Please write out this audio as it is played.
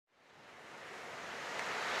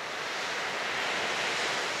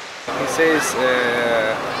He says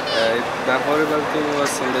the horrible thing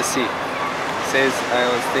was on the sea. He says I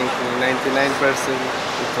was thinking 99%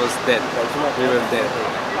 it was dead. We were dead.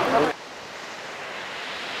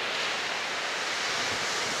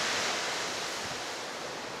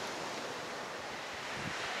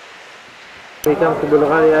 We come to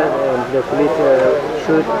Bulgaria and the police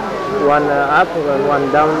shoot one up and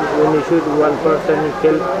one down. When you shoot one person, he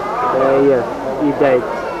killed, he died.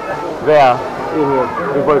 Where? In here.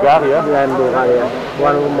 In Bulgaria? Yeah, in Bulgaria.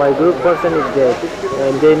 One of my group person is dead.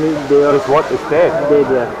 And then they are... What is dead? Dead,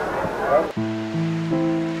 yeah.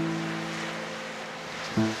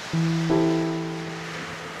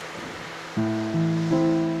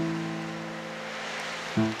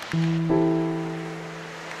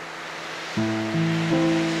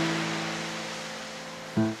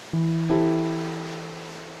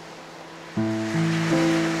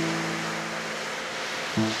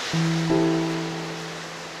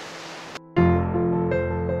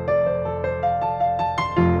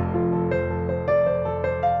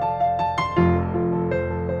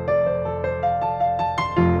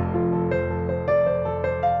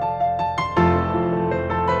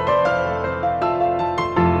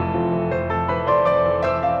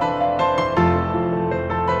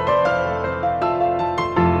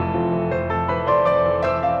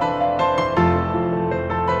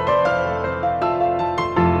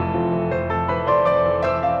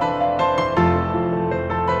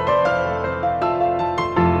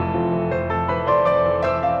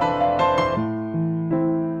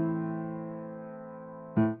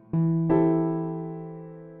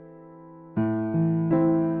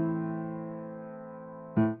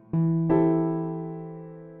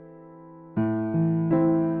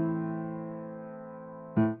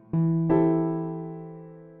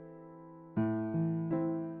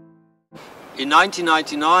 In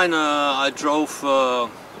 1999 I drove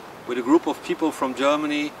with a group of people from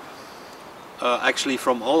Germany, actually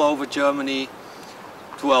from all over Germany,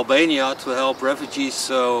 to Albania to help refugees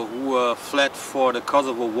who fled for the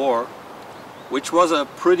Kosovo War, which was a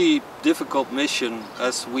pretty difficult mission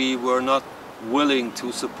as we were not willing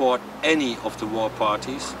to support any of the war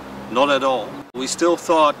parties, not at all. We still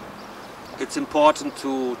thought it's important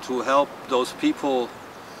to help those people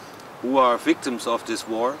who are victims of this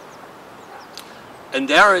war. And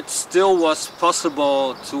there it still was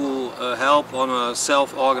possible to help on a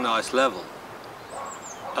self-organized level.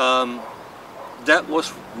 That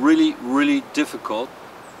was really difficult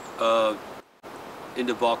in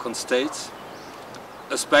the Balkan states,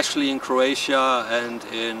 especially in Croatia and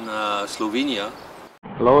in Slovenia.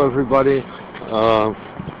 Hello everybody.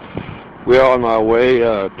 We are on our way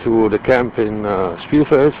to the camp in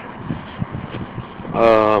Spielfeld.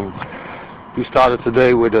 We started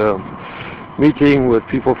today with a meeting with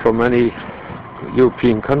people from many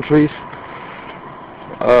European countries.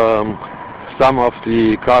 Some of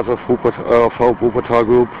the cars of Hope Wuppertal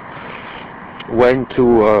group went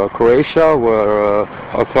to Croatia, where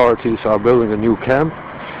authorities are building a new camp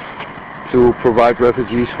to provide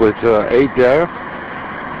refugees with aid there.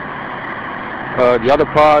 The other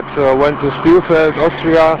part went to Spielfeld,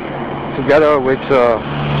 Austria, together with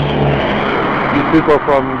these people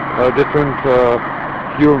from different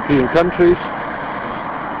European countries.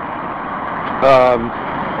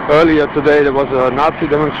 Earlier today there was a Nazi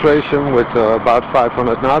demonstration with about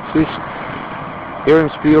 500 Nazis here in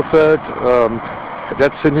Spielfeld.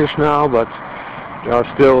 That's finished now, but there are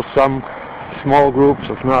still some small groups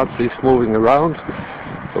of Nazis moving around,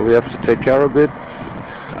 so we have to take care of it.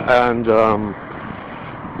 And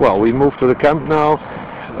well, we move to the camp now.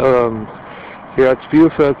 Here at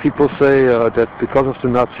Spielfeld, people say that because of the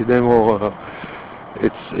Nazi demo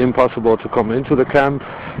it's impossible to come into the camp,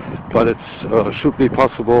 but it should be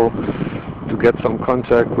possible to get some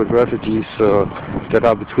contact with refugees that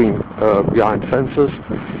are behind fences.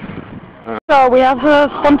 So we have a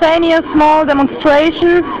spontaneous small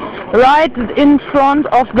demonstration right in front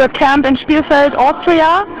of the camp in Spielfeld,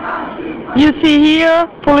 Austria. You see here,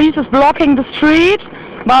 police is blocking the street,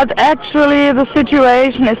 but actually the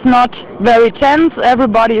situation is not very tense.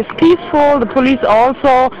 Everybody is peaceful. The police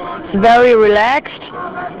also is very relaxed.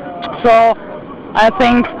 So I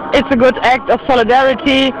think it's a good act of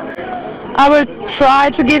solidarity. I will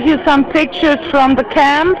try to give you some pictures from the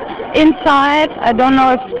camp inside. I don't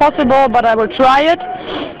know if it's possible, but I will try it.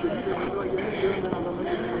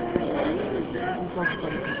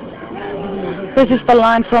 This is the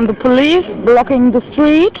line from the police blocking the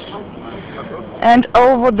street. And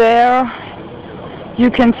over there you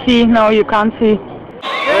can see, no, you can't see.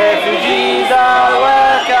 Refugees are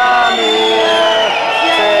welcome here.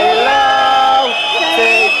 Say loud,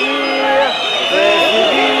 say clear.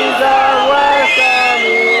 Refugees are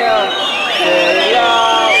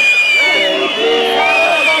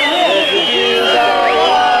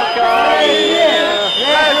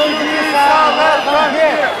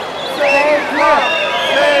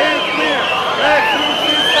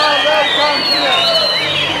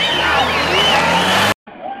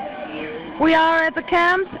are at the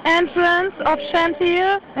camp entrance of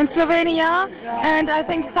Januar in Slovenia, and I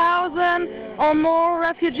think 1,000 or more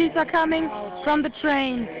refugees are coming from the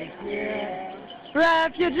train.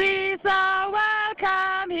 Refugees are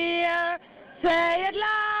welcome here. Say it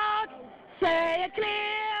loud, say it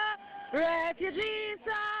clear. Refugees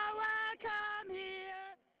are welcome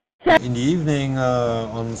here. In the evening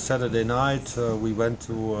on Saturday night we went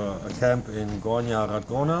to a camp in Gornja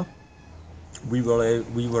Radgona. We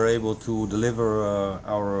were able to deliver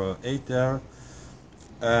our aid there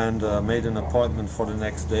and made an appointment for the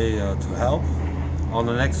next day to help. On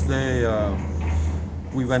the next day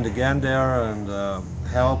we went again there and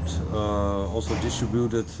helped, also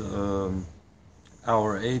distributed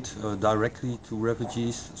our aid directly to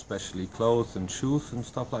refugees, especially clothes and shoes and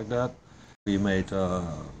stuff like that. We made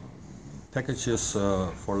packages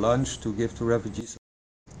for lunch to give to refugees.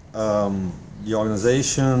 The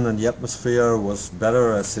organization and the atmosphere was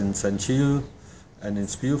better as in Sandschil and in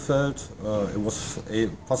Spielfeld. It was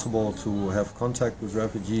possible to have contact with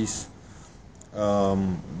refugees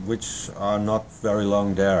which are not very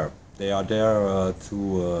long there. They are there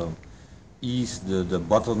to ease the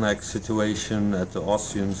bottleneck situation at the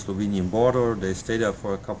Austrian-Slovenian border. They stay there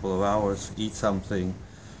for a couple of hours, eat something,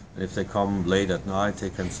 and if they come late at night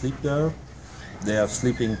they can sleep there. They have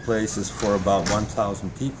sleeping places for about 1,000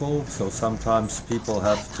 people, so sometimes people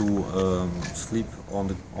have to sleep on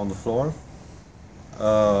the floor.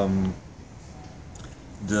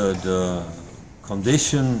 The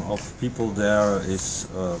condition of people there is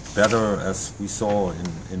better, as we saw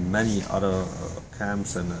in many other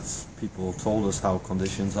camps, and as people told us how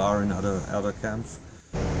conditions are in other camps.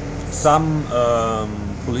 Some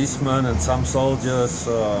policemen and some soldiers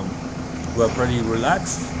were pretty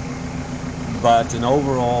relaxed, but in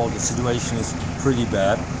overall the situation is pretty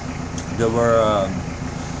bad. There were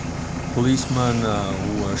policemen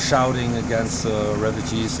who were shouting against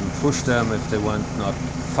refugees and pushed them if they went not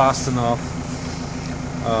fast enough.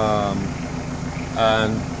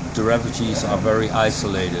 And the refugees are very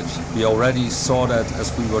isolated. We already saw that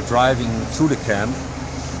as we were driving to the camp.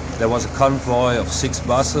 There was a convoy of 6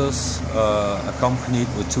 buses accompanied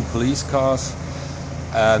with 2 police cars,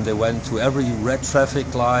 and they went to every red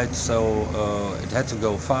traffic light, so it had to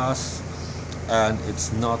go fast, and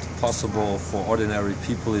it's not possible for ordinary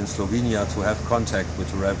people in Slovenia to have contact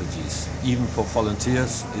with the refugees. Even for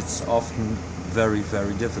volunteers it's often very,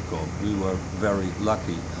 very difficult. We were very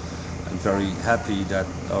lucky and very happy that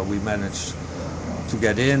we managed to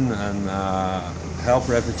get in and help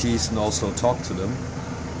refugees and also talk to them.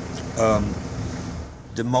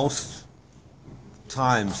 The most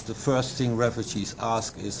times the first thing refugees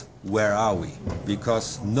ask is, where are we?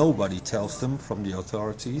 Because nobody tells them from the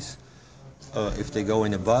authorities if they go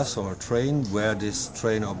in a bus or a train where this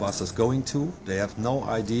train or bus is going to. They have no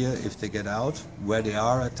idea if they get out where they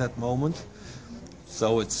are at that moment.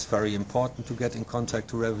 So it's very important to get in contact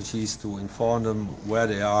to refugees, to inform them where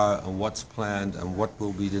they are and what's planned and what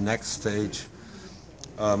will be the next stage,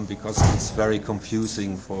 because it's very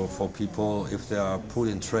confusing for people if they are put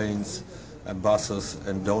in trains and buses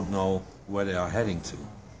and don't know where they are heading to.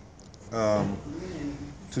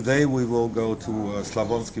 Today we will go to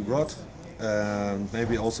Slavonski Brod and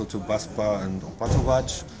maybe also to Baspa and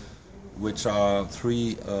Opatovac, which are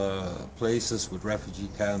 3 places with refugee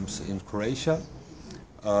camps in Croatia.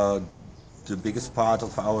 The biggest part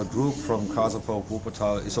of our group from Hope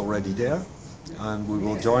Wuppertal is already there, and we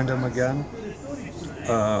will join them again.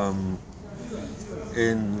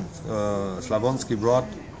 In Slavonski Brod,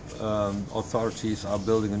 authorities are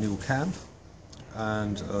building a new camp,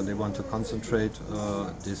 and they want to concentrate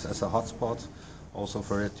this as a hotspot also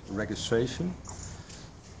for registration.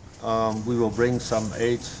 We will bring some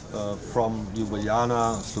aid from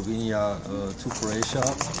Ljubljana, Slovenia to Croatia,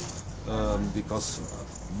 because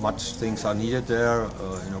much things are needed there.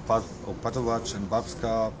 In Opatovac and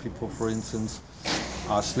Babska, people, for instance,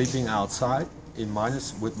 are sleeping outside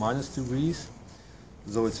with minus degrees.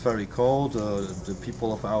 So it's very cold. The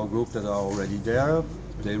people of our group that are already there,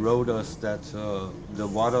 they wrote us that the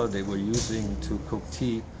water they were using to cook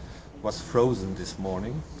tea was frozen this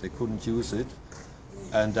morning. They couldn't use it,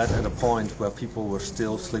 and that at a point where people were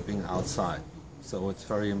still sleeping outside. So it's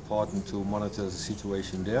very important to monitor the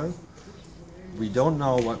situation there. We don't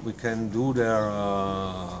know what we can do there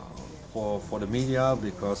for the media,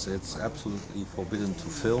 because it's absolutely forbidden to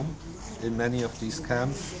film in many of these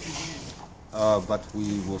camps. But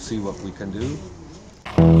we will see what we can do.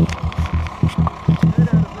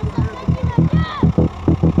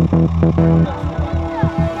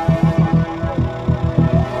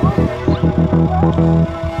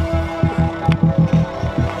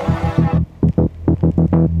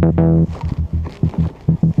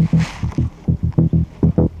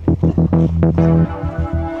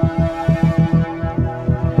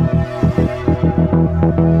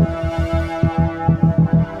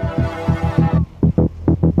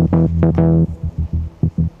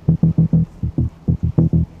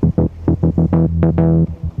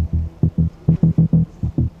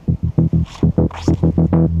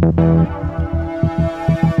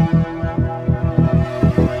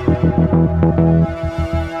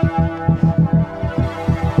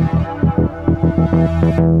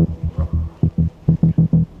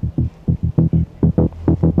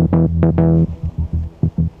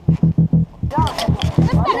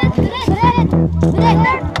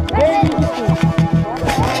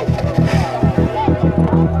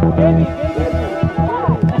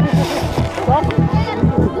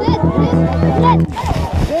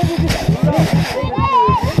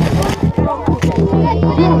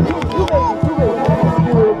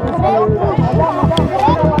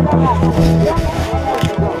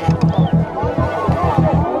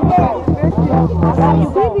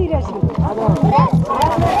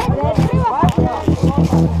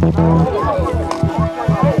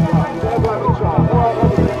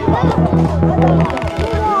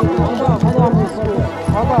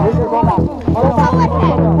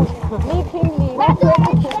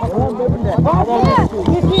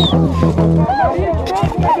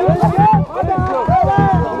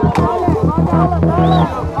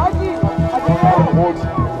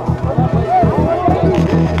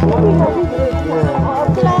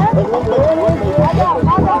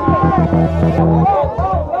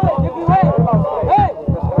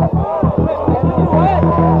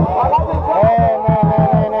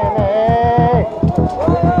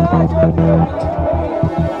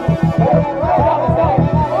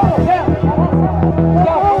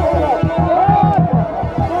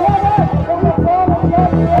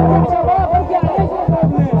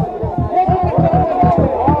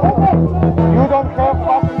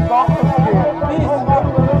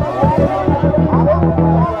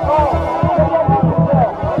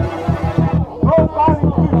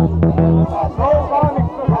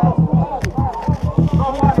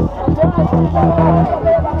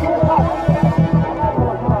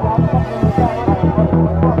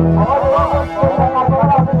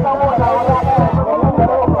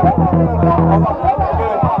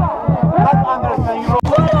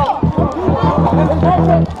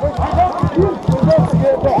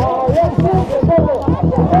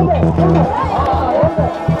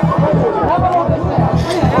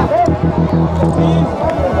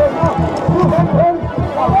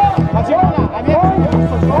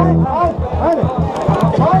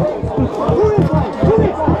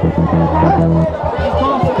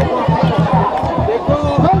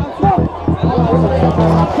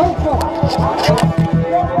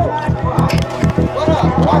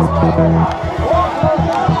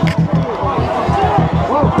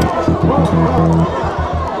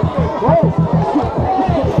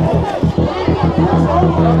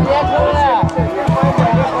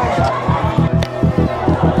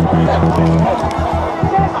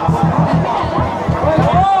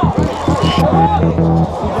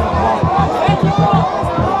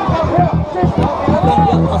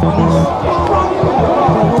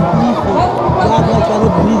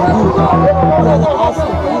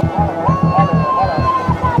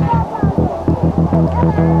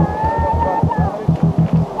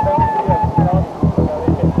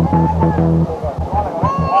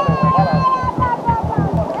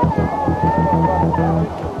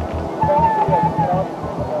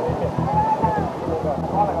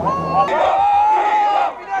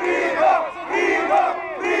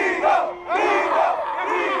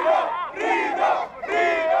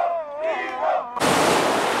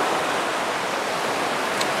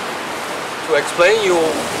 To explain you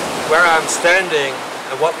where I'm standing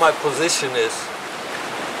and what my position is,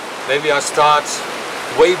 maybe I start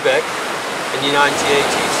way back in the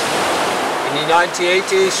 1980s. In the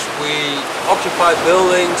 1980s we occupied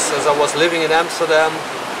buildings as I was living in Amsterdam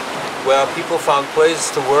where people found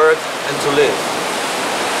places to work and to live.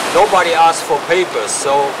 Nobody asked for papers,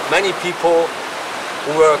 so many people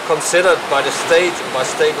who were considered by the state and by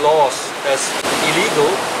state laws as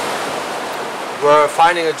illegal were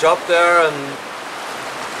finding a job there and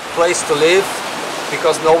a place to live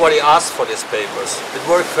because nobody asked for these papers. It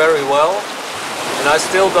worked very well, and I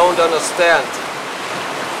still don't understand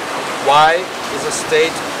why is a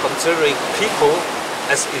state considering people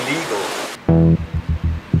as illegal.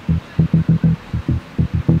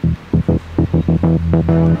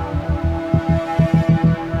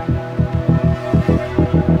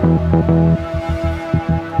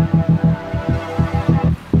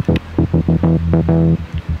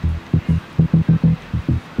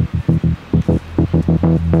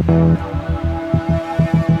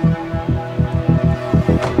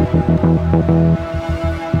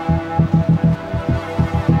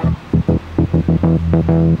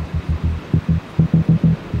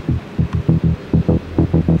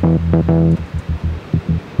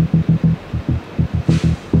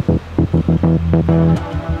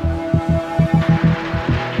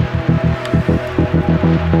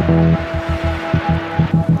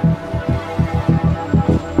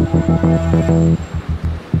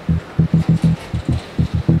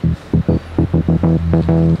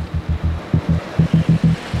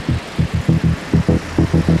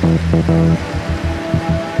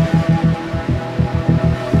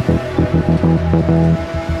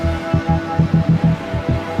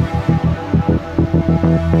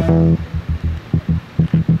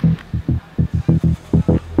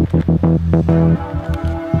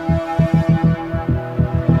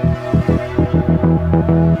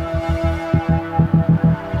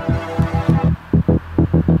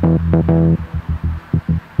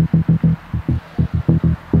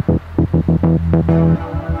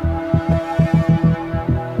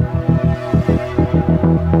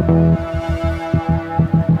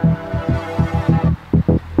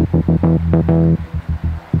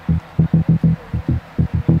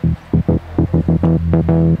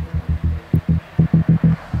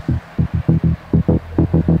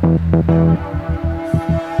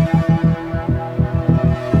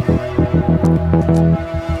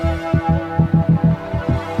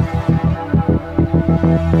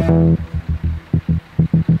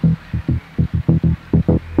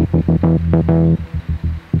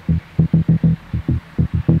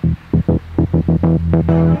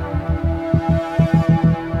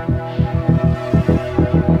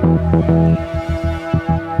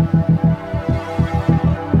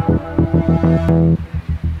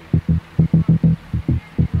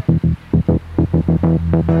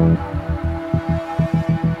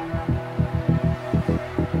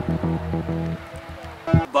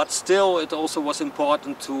 But still, it also was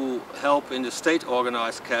important to help in the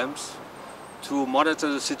state-organized camps, to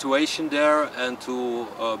monitor the situation there and to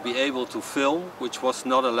be able to film, which was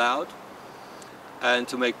not allowed, and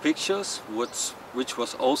to make pictures, which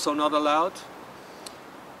was also not allowed.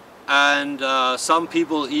 And some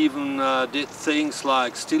people even did things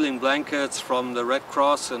like stealing blankets from the Red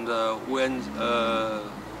Cross and the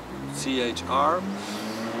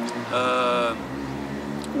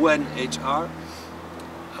UNHR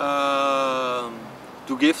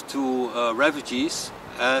to give to refugees,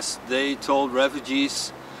 as they told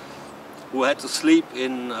refugees who had to sleep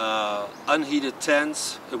in unheated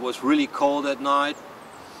tents. It was really cold at night,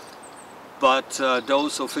 but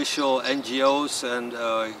those official NGOs and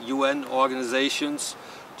UN organizations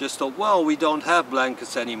just thought, well, we don't have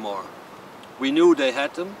blankets anymore. We knew they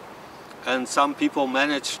had them, and some people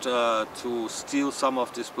managed to steal some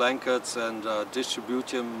of these blankets and distribute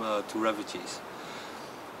them to refugees.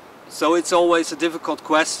 So it's always a difficult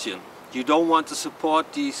question. You don't want to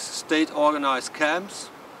support these state-organized camps,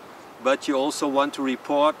 but you also want to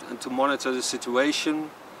report and to monitor the situation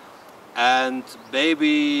and maybe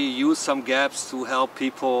use some gaps to help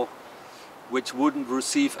people which wouldn't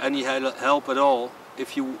receive any help at all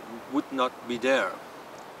if you would not be there.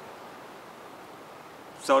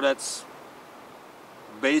 So that's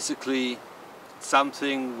basically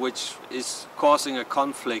something which is causing a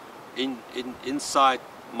conflict inside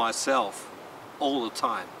myself all the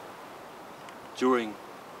time during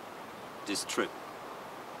this trip.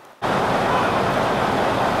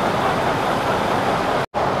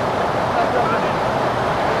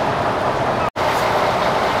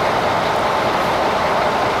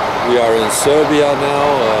 We are in Serbia now.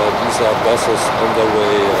 These are buses on their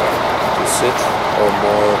way to sit, or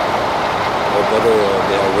more, or better,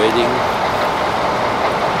 they are waiting.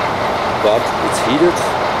 But it's heated,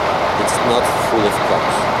 it's not full of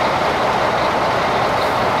cars.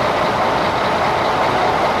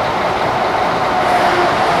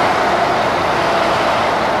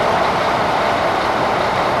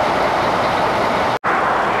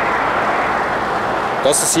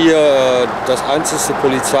 Das ist hier das einzige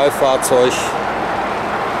Polizeifahrzeug,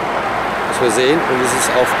 das wir sehen, und es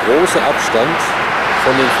ist auf großer Abstand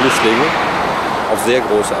von den Flüchtlingen, auf sehr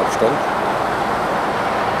großer Abstand.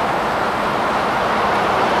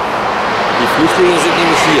 Die Flüchtlinge sind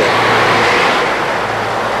nämlich hier.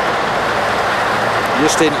 Hier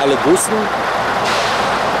stehen alle Bussen,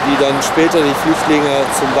 die dann später die Flüchtlinge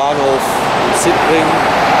zum Bahnhof in Sit bringen,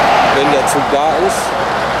 wenn der Zug da ist.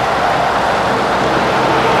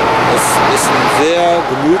 Es ist eine sehr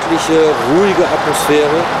gemütliche, ruhige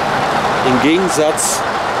Atmosphäre, im Gegensatz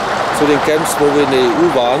zu den Camps, wo wir in der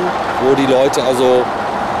EU waren, wo die Leute also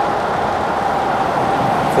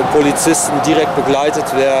von Polizisten direkt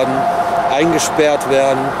begleitet werden, eingesperrt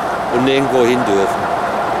werden und nirgendwo hin dürfen.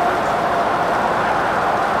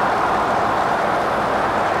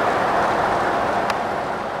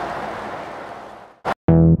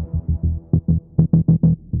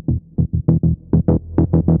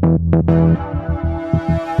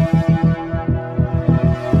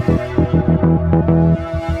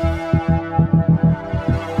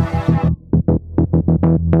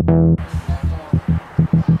 So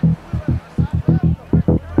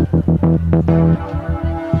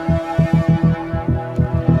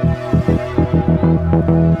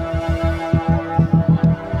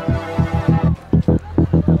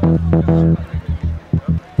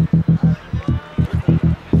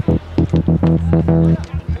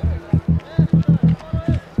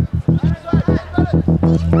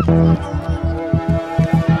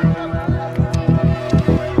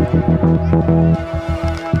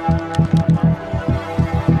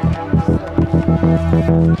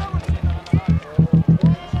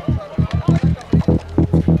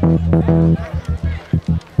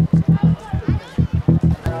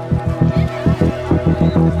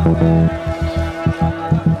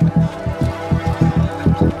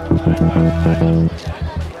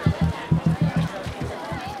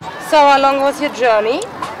how long was your journey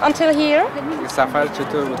until here? سفر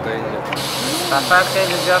چطور بود تا اینجا؟ سفر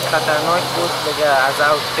خیلی زیاد خطرناک بود دیگه. از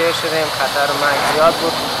اوتر شدیم، خطر مرگ زیاد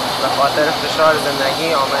بود به خاطر فشار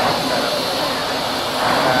زندگی آمدیم طرف.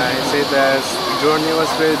 He said the journey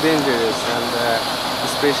was very dangerous and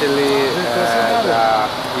especially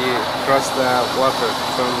he crossed the water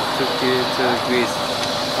from Turkey to Greece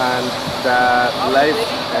and the life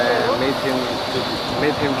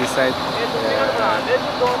made him decide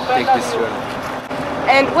take this journey.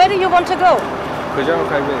 And where do you want to go? کجا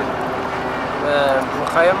میخوای بری؟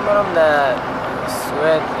 میخوایم برم در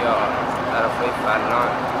سوئد یا طرفای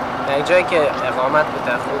فنلاند، یک جایی که اقامت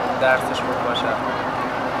بوده خوب درسش خوب باشه.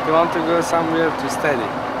 You want to go somewhere to study,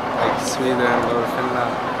 like Sweden or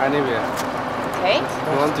Finland, anywhere. Okay.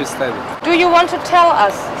 You want to study. Do you want to tell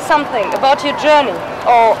us something about your journey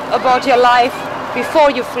or about your life before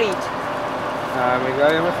you fled?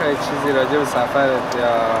 میگه میخوای چیزی راجع به سفرت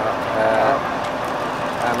یا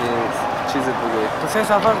همین چیزت بگوی؟ سه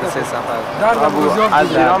سفر در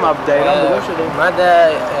از ایران بزرگ شدیم. ما در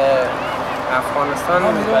افغانستان به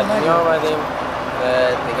دنیا آمدیم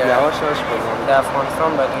دیگه. در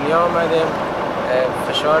افغانستان به دنیا آمدیم،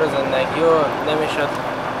 فشار زندگی رو نمیشد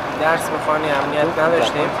درس بخوانی، امنیت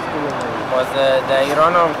نداشتیم. باز در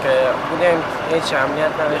ایران هم که بودیم هیچ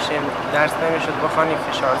امنیت نداشتیم، درس نمیشد بخوانی،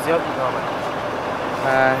 فشار زیاد بود آمد.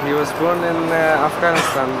 He was born in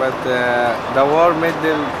Afghanistan, but the war made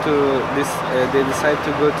them they decided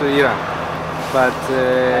to go to Iran. But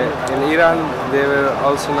in Iran, they were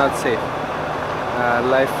also not safe.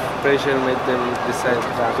 Life pressure made them decide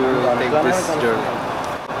to take this journey.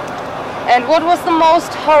 And what was the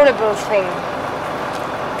most horrible thing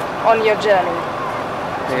on your journey?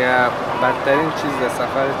 بدترین چیز در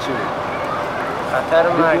سفر چی بود؟ خطر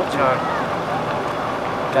مرگ جان.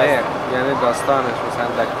 یعنی داستانش مثلا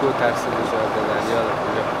در کوه ترسیدی شد،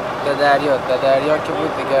 در دریا در دریا که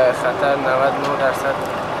بود دیگه خطر 99%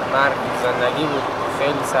 مرگ زندگی بود،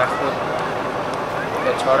 خیلی سخت بود،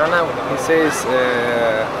 به چاره نبود. He says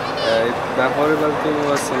the horrible thing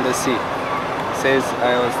was in the sea. He says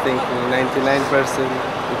I was thinking 99%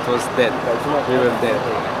 it was dead. We were dead.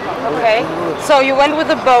 Okay. So you went with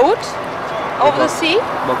a boat over the sea?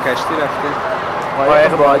 با کشتی رفتیم.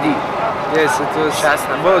 قایق بادی. Yes, it was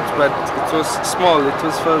a boat, but it was small. It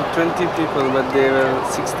was for 20 people, but there were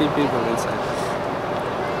 60 people inside.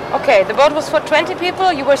 Okay, the boat was for 20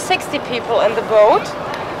 people, you were 60 people in the boat.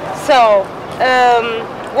 So,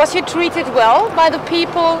 was you treated well by the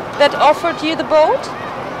people that offered you the boat?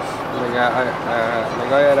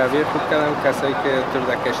 نگاه روی خوب کردم کسایی که تو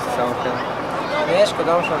در کشتی سوار کردن. هیچ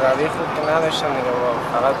کدامشون روی خوب که نداشتن دیگه،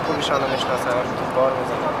 فقط پولشان رو میشناسن تو بار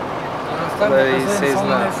میزنن. But he says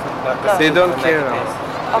no. They don't care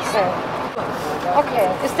now. Okay. Okay.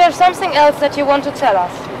 Is there something else that you want to tell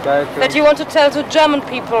us? That you want to tell to German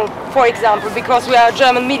people, for example, because we are a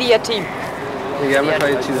German media team? دیگه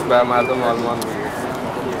میخوایی چیز به مردم آلمان بگی؟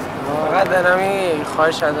 فقط دنمی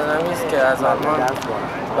خواهش دنمی است که از آلمان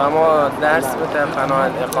و ما درس بده،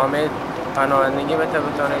 پناهندگی بده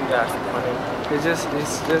بتونیم درس بخونیم. He just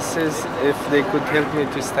says if they could help me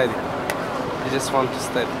to study. I just want to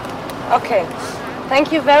study. Okay. Thank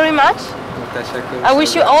you very much. I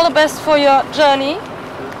wish you all the best for your journey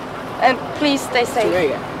and please stay safe.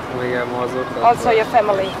 Also your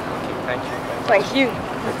family. Thank you. Thank you.